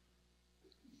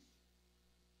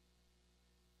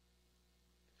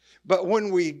 But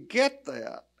when we get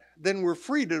that, then we're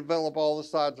free to develop all the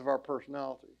sides of our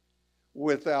personality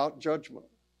without judgment.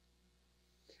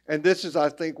 And this is, I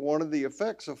think, one of the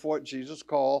effects of what Jesus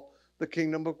called the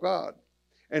kingdom of God,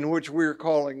 and which we're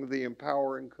calling the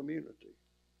empowering community,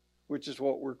 which is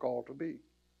what we're called to be.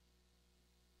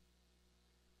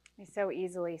 We so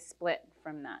easily split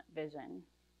from that vision.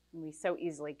 And we so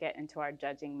easily get into our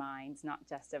judging minds, not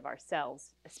just of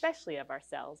ourselves, especially of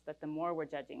ourselves, but the more we're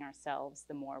judging ourselves,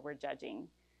 the more we're judging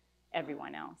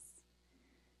everyone else.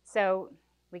 So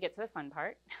we get to the fun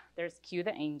part. There's Q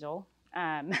the angel,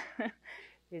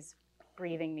 who's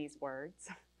breathing these words.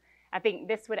 I think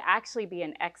this would actually be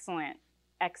an excellent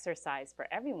exercise for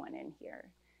everyone in here,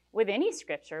 with any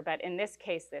scripture, but in this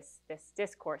case, this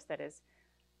discourse that is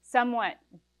somewhat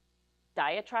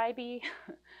diatribe-y,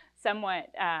 somewhat,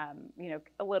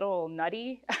 a little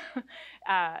nutty,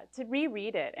 to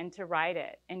reread it and to write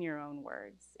it in your own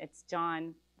words. It's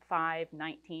John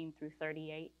 5:19 through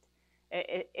 38.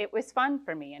 It was fun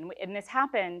for me, and this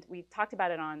happened, we talked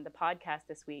about it on the podcast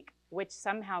this week, which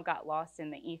somehow got lost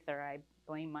in the ether. I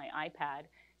blame my iPad.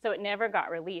 So it never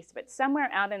got released, but somewhere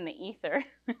out in the ether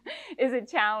is a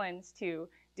challenge to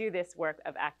do this work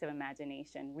of active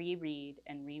imagination, reread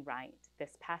and rewrite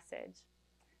this passage.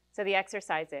 So the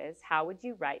exercise is, how would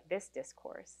you write this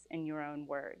discourse in your own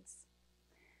words?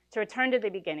 To return to the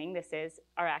beginning, this is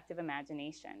our active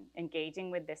imagination,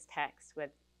 engaging with this text with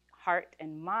heart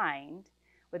and mind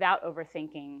without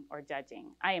overthinking or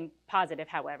judging. I am positive,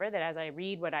 however, that as I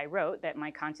read what I wrote, that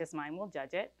my conscious mind will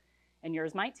judge it, and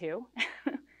yours might too.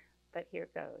 But here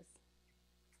it goes.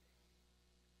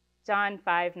 John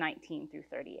 5:19 through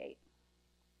 38.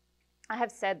 I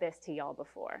have said this to y'all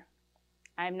before.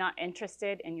 I am not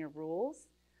interested in your rules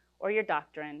or your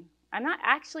doctrine. I'm not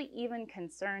actually even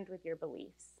concerned with your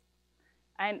beliefs.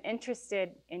 I am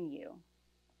interested in you.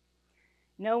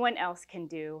 No one else can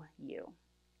do you.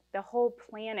 The whole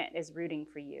planet is rooting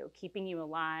for you, keeping you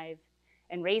alive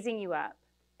and raising you up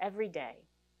every day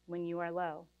when you are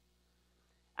low.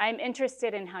 I am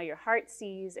interested in how your heart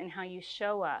sees and how you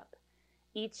show up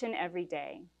each and every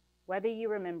day, whether you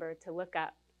remember to look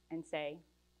up and say,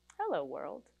 "Hello,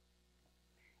 world,"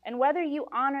 and whether you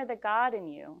honor the God in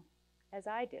you as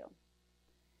I do.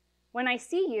 When I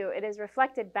see you, it is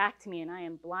reflected back to me, and I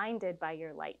am blinded by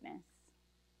your lightness.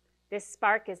 This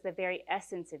spark is the very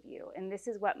essence of you, and this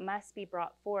is what must be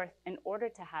brought forth in order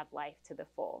to have life to the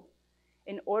full,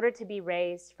 in order to be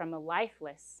raised from a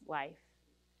lifeless life.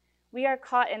 We are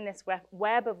caught in this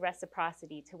web of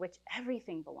reciprocity to which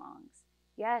everything belongs.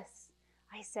 Yes,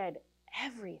 I said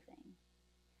everything.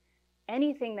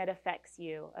 Anything that affects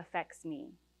you affects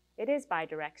me. It is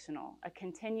bidirectional, a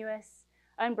continuous,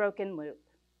 unbroken loop.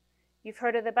 You've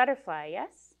heard of the butterfly,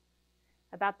 yes?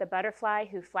 About the butterfly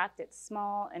who flapped its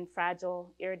small and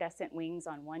fragile iridescent wings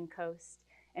on one coast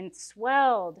and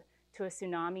swelled to a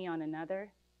tsunami on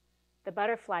another. The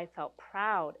butterfly felt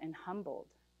proud and humbled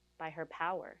by her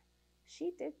power.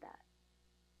 She did that.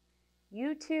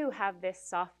 You too have this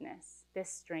softness, this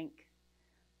strength.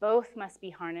 Both must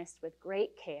be harnessed with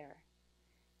great care.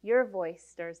 Your voice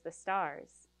stirs the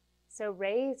stars, so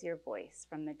raise your voice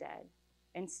from the dead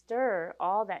and stir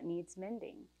all that needs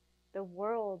mending. The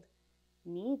world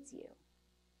needs you.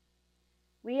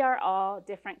 We are all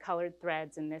different colored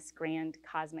threads in this grand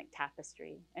cosmic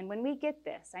tapestry. And when we get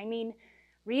this,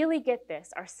 really get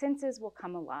this, our senses will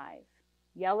come alive.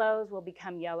 Yellows will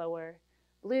become yellower,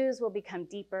 blues will become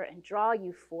deeper and draw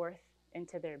you forth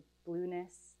into their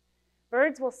blueness.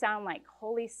 Birds will sound like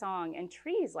holy song and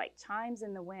trees like chimes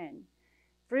in the wind.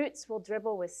 Fruits will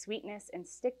dribble with sweetness and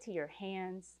stick to your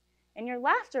hands, and your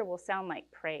laughter will sound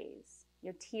like praise,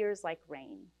 your tears like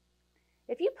rain.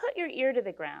 If you put your ear to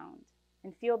the ground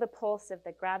and feel the pulse of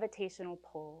the gravitational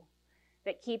pull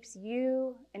that keeps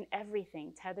you and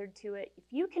everything tethered to it,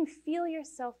 if you can feel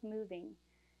yourself moving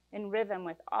in rhythm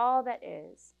with all that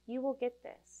is, you will get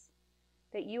this,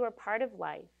 that you are part of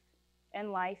life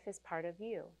and life is part of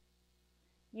you.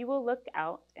 You will look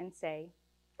out and say,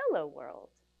 "Hello, world.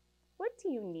 What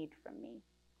do you need from me?"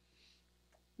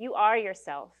 You are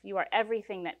yourself. You are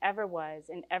everything that ever was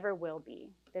and ever will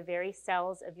be. The very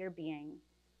cells of your being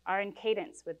are in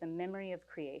cadence with the memory of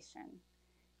creation.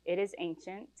 It is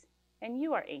ancient, and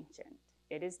you are ancient.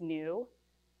 It is new,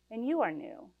 and you are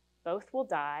new. Both will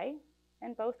die,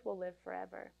 and both will live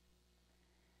forever.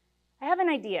 I have an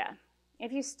idea.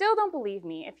 If you still don't believe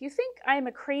me, if you think I am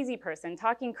a crazy person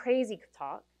talking crazy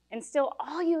talk, and still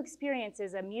all you experience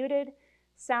is a muted,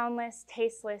 soundless,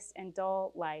 tasteless, and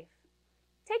dull life,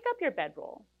 take up your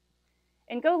bedroll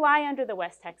and go lie under the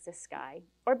West Texas sky,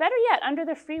 or better yet, under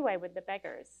the freeway with the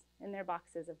beggars in their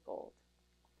boxes of gold.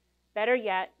 Better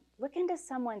yet, look into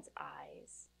someone's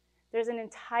eyes. There's an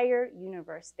entire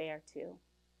universe there too.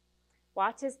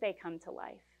 Watch as they come to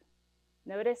life.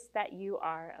 Notice that you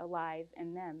are alive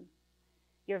in them.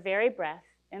 Your very breath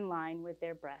in line with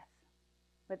their breath.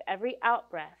 With every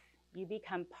out-breath, you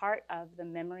become part of the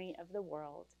memory of the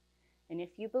world. And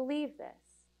if you believe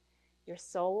this, your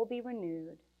soul will be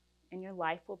renewed and your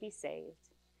life will be saved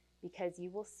because you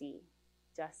will see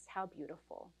just how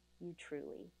beautiful you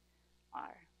truly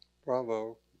are.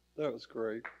 Bravo. That was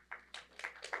great.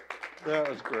 That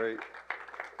was great.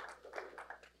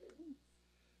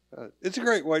 It's a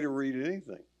great way to read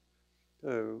anything.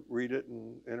 Read it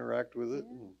and interact with it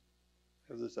and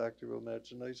have this active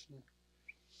imagination.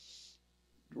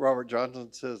 Robert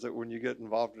Johnson says that when you get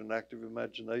involved in active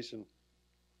imagination,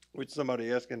 which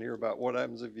somebody asked in here about what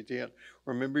happens if you can't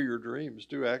remember your dreams,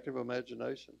 do active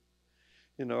imagination.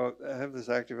 You know, have this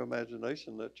active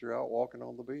imagination that you're out walking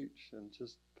on the beach and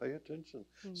just pay attention.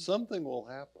 Something will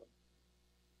happen.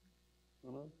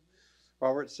 You know?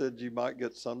 Robert said you might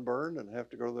get sunburned and have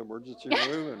to go to the emergency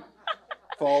room and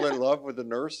fall in love with the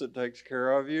nurse that takes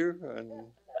care of you. And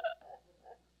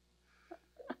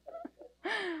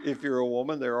if you're a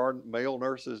woman, there are male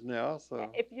nurses now.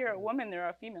 So if you're a woman, there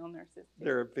are female nurses too.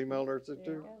 There are female nurses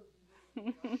too.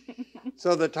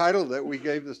 So the title that we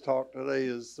gave this talk today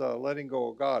is Letting Go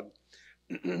of God.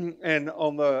 And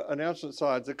on the announcement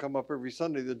slides that come up every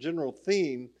Sunday, the general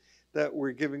theme that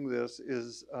we're giving this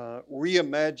is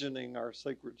reimagining our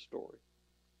sacred story.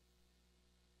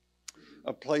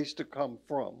 A place to come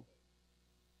from,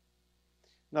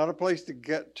 not a place to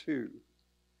get to.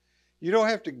 You don't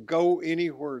have to go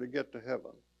anywhere to get to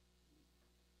heaven.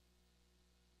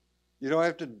 You don't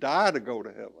have to die to go to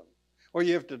heaven. Well,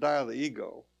 you have to die of the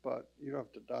ego, but you don't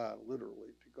have to die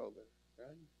literally to go there.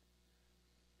 Right?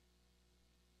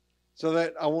 So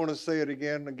that I want to say it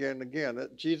again,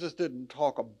 that Jesus didn't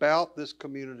talk about this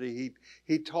community.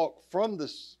 He talked from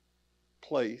this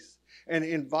place and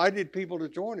invited people to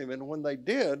join him. And when they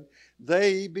did,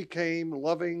 they became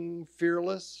loving,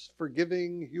 fearless,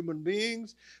 forgiving human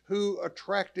beings who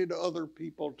attracted other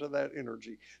people to that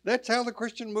energy. That's how the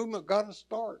Christian movement got a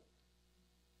start.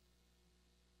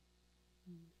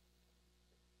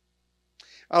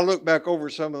 I look back over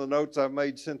some of the notes I've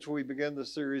made since we began the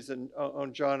series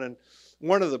on John, and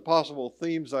one of the possible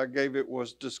themes I gave it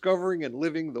was discovering and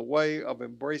living the way of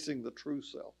embracing the true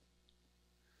self.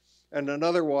 And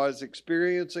another was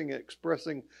experiencing and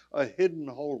expressing a hidden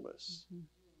wholeness. Mm-hmm.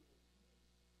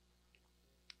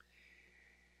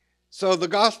 So the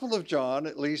Gospel of John,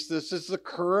 at least this is the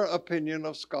current opinion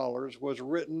of scholars, was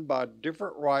written by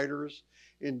different writers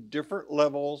in different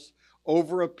levels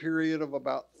over a period of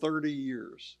about 30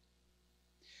 years.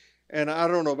 And I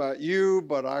don't know about you,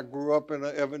 but I grew up in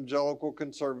an evangelical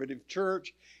conservative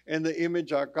church, and the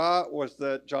image I got was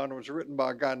that John was written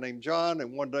by a guy named John,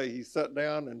 and one day he sat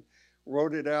down and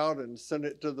wrote it out and sent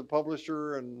it to the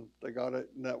publisher, and they got it,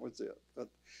 and that was it. But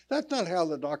that's not how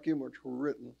the documents were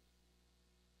written.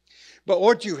 But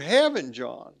what you have in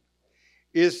John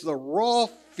is the raw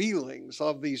feelings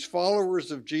of these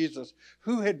followers of Jesus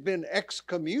who had been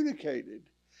excommunicated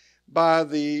by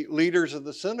the leaders of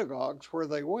the synagogues where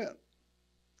they went.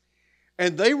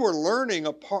 And they were learning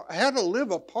how to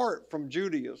live apart from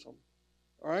Judaism,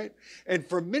 all right? And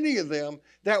for many of them,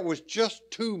 that was just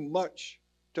too much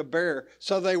to bear.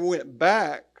 So they went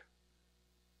back.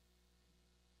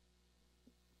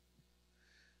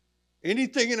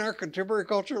 Anything in our contemporary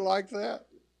culture like that?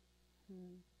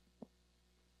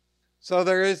 So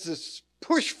there is this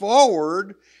push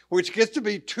forward, which gets to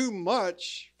be too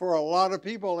much for a lot of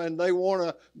people, and they want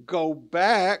to go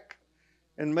back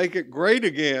and make it great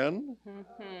again.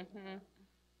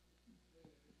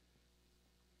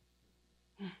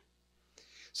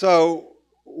 So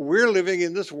we're living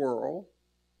in this world,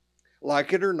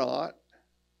 like it or not,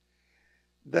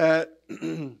 that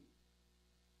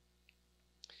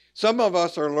some of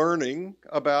us are learning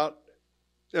about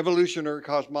evolutionary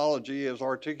cosmology as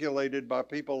articulated by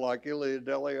people like Ilia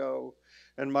Delio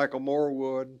and Michael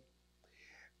Morwood,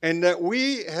 and that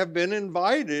we have been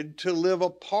invited to live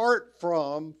apart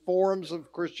from forms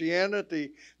of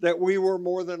Christianity that we were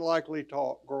more than likely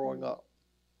taught growing up.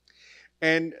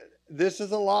 And this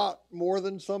is a lot more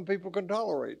than some people can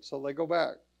tolerate, so they go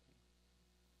back.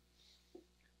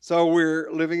 So we're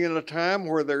living in a time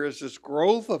where there is this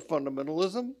growth of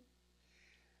fundamentalism,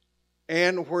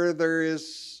 and where there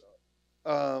is,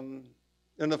 in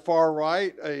the far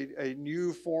right, a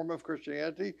new form of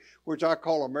Christianity, which I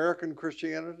call American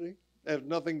Christianity. It has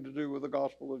nothing to do with the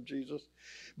gospel of Jesus.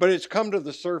 But it's come to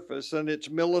the surface, and it's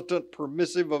militant,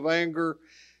 permissive of anger,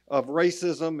 of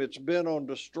racism. It's bent on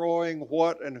destroying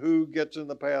what and who gets in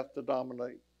the path to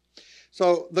dominate.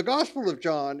 So the Gospel of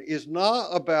John is not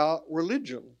about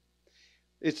religion.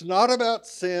 It's not about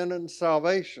sin and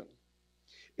salvation.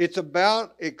 It's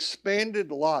about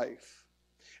expanded life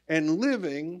and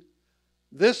living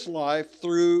this life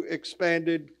through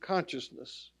expanded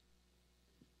consciousness.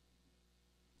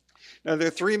 Now, there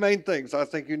are three main things I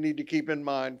think you need to keep in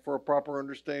mind for a proper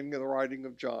understanding of the writing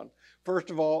of John. First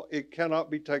of all, it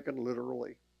cannot be taken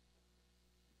literally.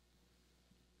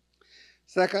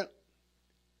 Second,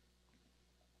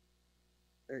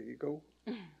 there you go.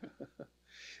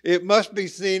 It must be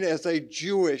seen as a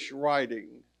Jewish writing.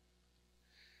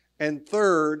 And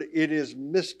third, it is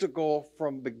mystical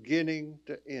from beginning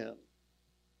to end.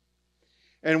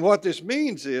 And what this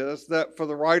means is that for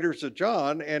the writers of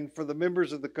John and for the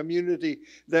members of the community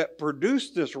that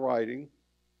produced this writing,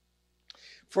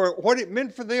 for what it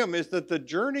meant for them is that the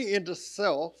journey into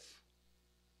self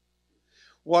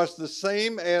was the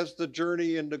same as the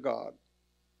journey into God.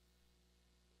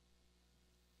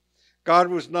 God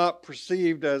was not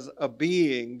perceived as a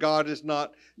being. God is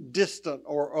not distant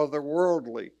or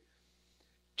otherworldly.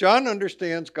 John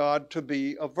understands God to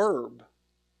be a verb,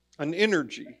 an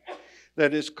energy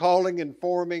that is calling,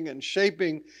 informing, and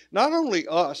shaping not only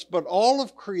us, but all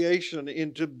of creation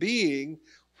into being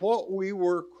what we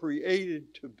were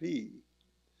created to be.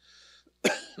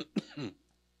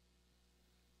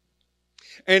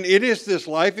 And it is this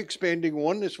life-expanding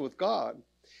oneness with God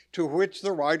to which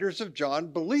the writers of John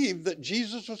believed that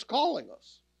Jesus was calling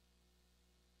us.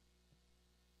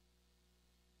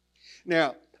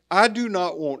 Now, I do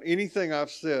not want anything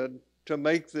I've said to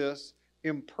make this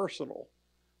impersonal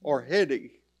or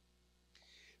heady.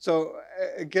 So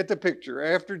get the picture.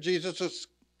 After Jesus was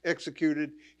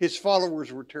executed, his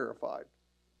followers were terrified.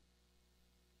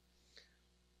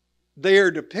 They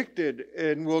are depicted,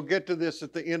 and we'll get to this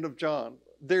at the end of John,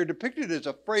 they're depicted as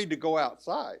afraid to go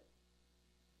outside.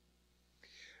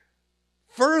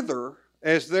 Further,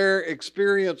 as their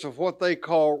experience of what they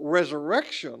call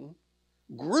resurrection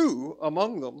grew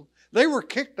among them, they were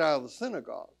kicked out of the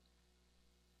synagogue.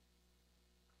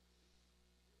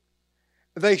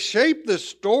 They shaped this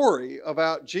story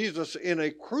about Jesus in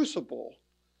a crucible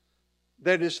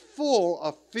that is full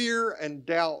of fear and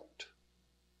doubt.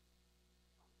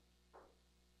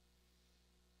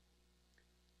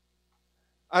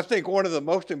 I think one of the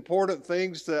most important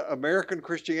things that American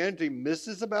Christianity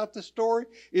misses about the story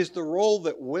is the role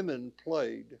that women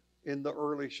played in the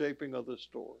early shaping of the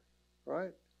story,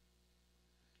 right?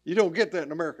 You don't get that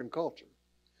in American culture.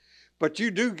 But you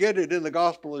do get it in the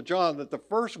Gospel of John that the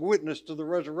first witness to the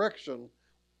resurrection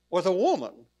was a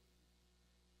woman.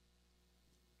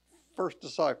 First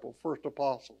disciple, first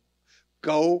apostle.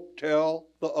 Go tell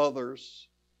the others.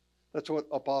 That's what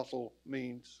apostle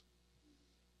means.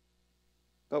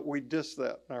 But we diss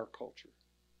that in our culture.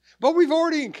 But we've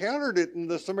already encountered it in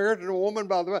the Samaritan woman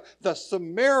by the well. The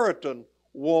Samaritan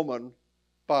woman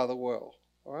by the well.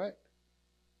 All right?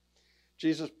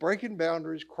 Jesus breaking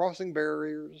boundaries, crossing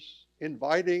barriers,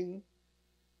 inviting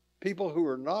people who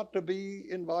are not to be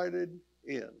invited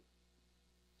in.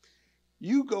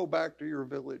 You go back to your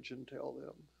village and tell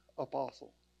them,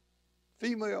 apostle,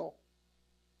 female.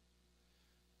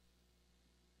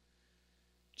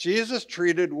 Jesus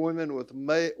treated women with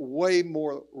way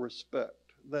more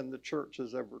respect than the church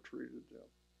has ever treated them.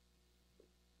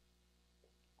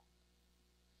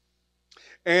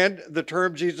 And the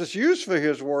term Jesus used for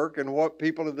his work and what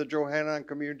people in the Johannine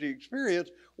community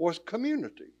experienced was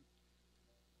community.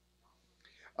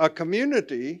 A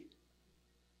community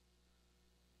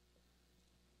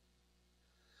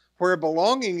where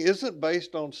belonging isn't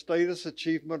based on status,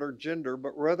 achievement, or gender,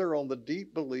 but rather on the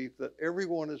deep belief that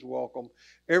everyone is welcome,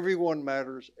 everyone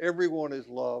matters, everyone is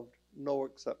loved, no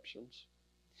exceptions.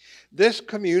 This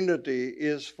community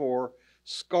is for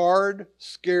scarred,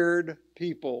 scared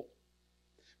people.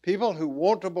 People who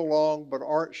want to belong but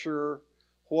aren't sure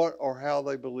what or how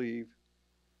they believe.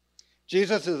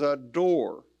 Jesus is a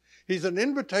door. He's an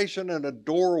invitation and a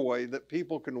doorway that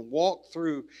people can walk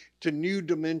through to new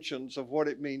dimensions of what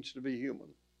it means to be human.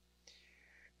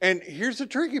 And here's the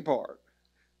tricky part.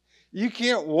 You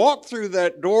can't walk through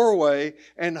that doorway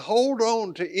and hold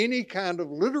on to any kind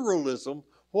of literalism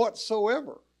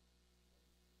whatsoever.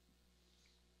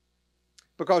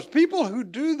 Because people who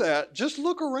do that, just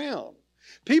look around.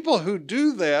 People who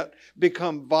do that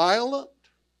become violent,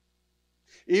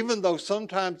 even though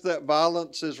sometimes that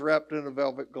violence is wrapped in a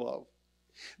velvet glove.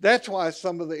 That's why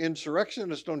some of the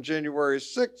insurrectionists on January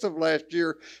 6th of last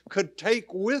year could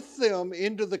take with them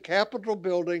into the Capitol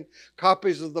building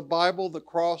copies of the Bible, the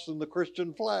cross, and the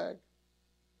Christian flag.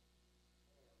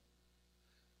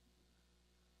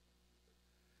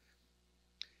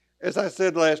 As I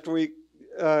said last week,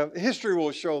 history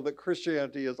will show that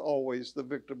Christianity is always the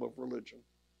victim of religion.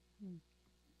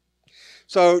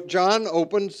 So John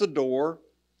opens the door.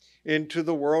 into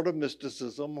the world of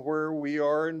mysticism, where we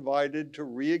are invited to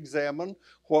re-examine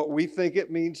what we think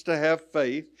it means to have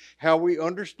faith, how we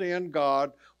understand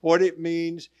God, what it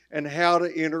means, and how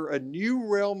to enter a new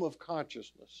realm of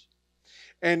consciousness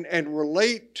and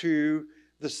relate to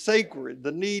the sacred,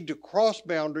 the need to cross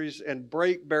boundaries and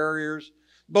break barriers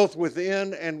both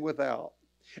within and without.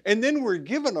 And then we're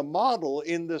given a model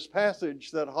in this passage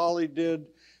that Holly did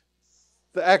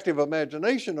the active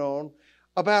imagination on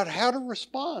about how to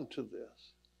respond to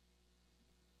this.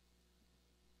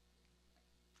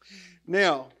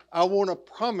 Now, I want to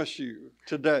promise you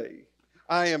today,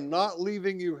 I am not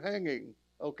leaving you hanging,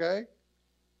 okay?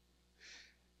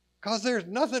 Because there's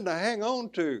nothing to hang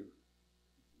on to.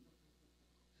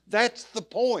 That's the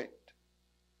point.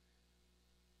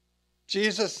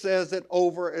 Jesus says it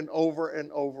over and over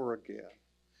and over again.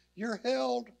 You're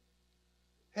held.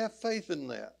 Have faith in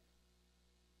that.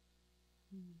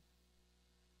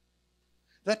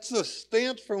 That's the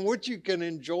stance from which you can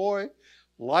enjoy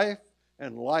life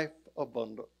and life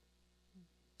abundant.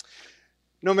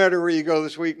 No matter where you go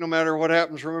this week, no matter what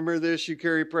happens, remember this: you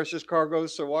carry precious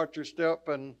cargoes, so watch your step,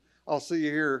 and I'll see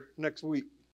you here next week.